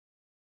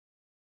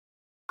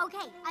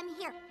Okay, I'm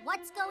here.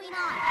 What's going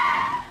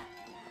on?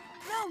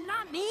 No,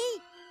 not me!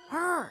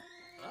 Her!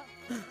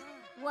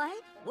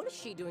 What? What is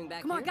she doing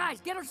back Come here? on, guys,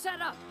 get her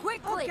set up,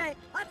 quickly! Okay,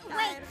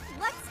 Wait,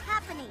 what's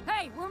happening?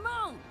 Hey,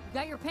 Ramon! You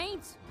got your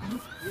paints?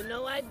 You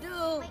know I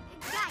do. Wait,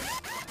 guys,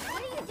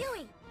 what are you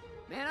doing?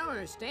 Man, I don't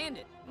understand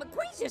it.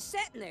 McQueen's just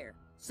sitting there.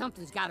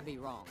 Something's gotta be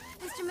wrong.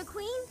 Mr.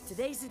 McQueen?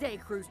 Today's the day,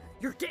 Cruz.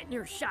 You're getting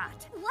your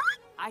shot. What?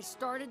 I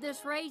started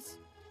this race,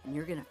 and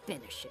you're gonna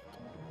finish it.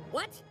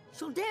 What?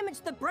 She'll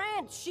damage the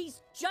brand.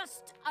 She's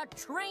just a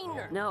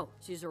trainer. No,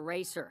 she's a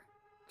racer.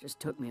 Just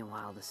took me a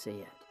while to see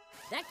it.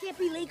 That can't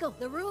be legal.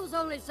 The rules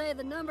only say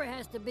the number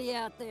has to be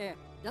out there.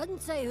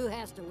 Doesn't say who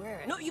has to wear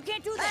it. No, you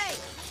can't do that.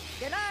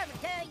 Hey, did I ever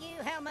tell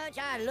you how much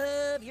I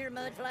love your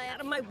mud flaps?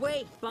 Out of my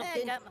way, I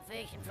Bumpkin. got my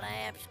fishing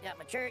flaps, got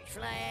my church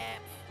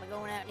flaps, my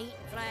going out and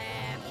eating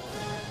flaps.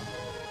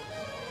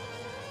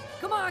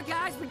 Come on,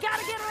 guys, we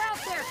gotta get her out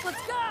there.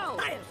 Let's go!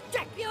 Tires,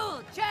 check.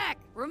 Fuel, check!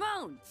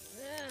 Ramon!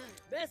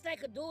 Best I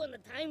could do in the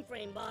time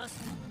frame, boss.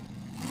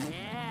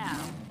 Yeah.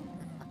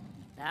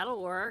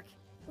 That'll work.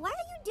 Why are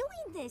you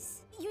doing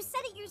this? You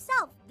said it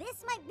yourself.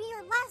 This might be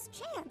your last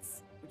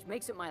chance. Which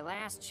makes it my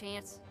last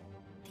chance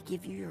to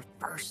give you your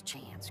first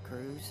chance,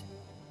 Cruz.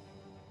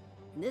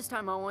 And this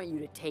time I want you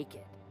to take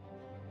it.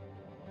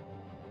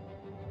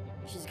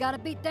 She's got to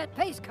beat that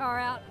pace car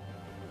out.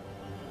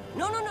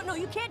 No,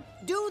 you can't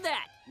do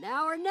that.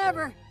 Now or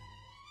never.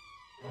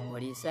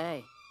 What do you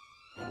say?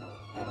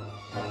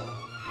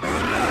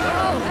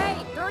 Oh, hey!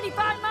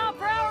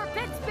 35-mile-per-hour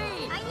pit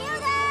speed! I knew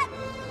that!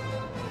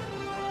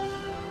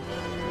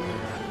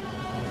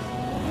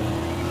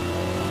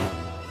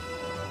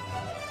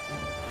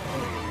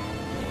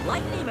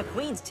 Lightning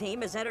McQueen's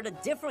team has entered a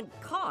different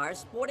car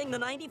sporting the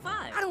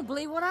 95. I don't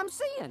believe what I'm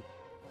seeing.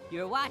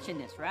 You're watching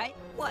this, right?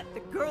 What, the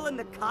girl in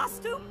the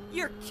costume?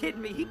 You're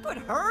kidding me, he put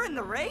her in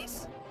the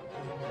race?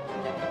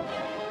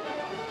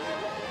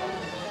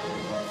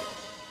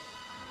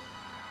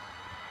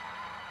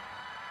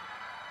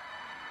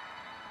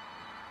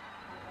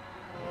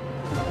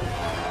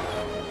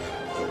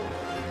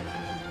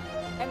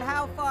 And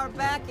how far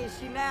back is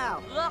she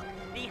now? Look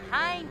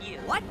behind you.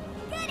 What?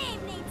 Good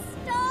evening,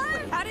 Storm!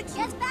 Wait, how did you...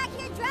 Just back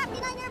here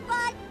drafting on your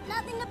butt.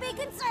 Nothing to be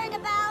concerned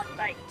about.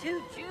 Like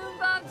 2 June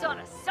bugs on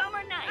a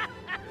summer night.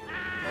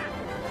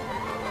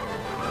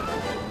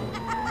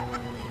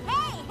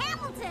 Hey,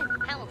 Hamilton!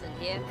 Hamilton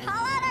here.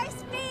 Call out our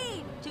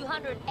speed!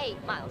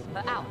 208 miles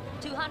per hour.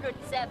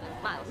 207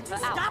 miles Would per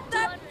you hour. stop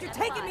that? You're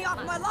taking me off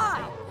my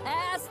line!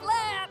 Last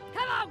lap!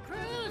 Come on,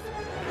 Cruz!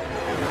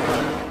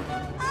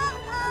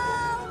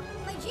 Uh-oh!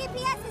 My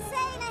GPS is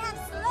saying I have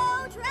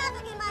slow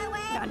traffic in my way.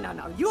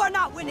 No, you are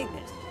not winning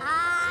this.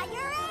 Ah,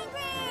 you're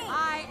angry!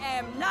 I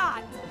am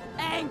not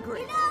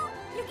angry. You know,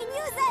 you can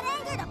use that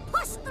anger to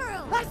push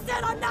through. I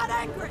said I'm not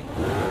angry!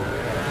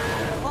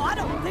 Well, I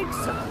don't think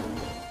so.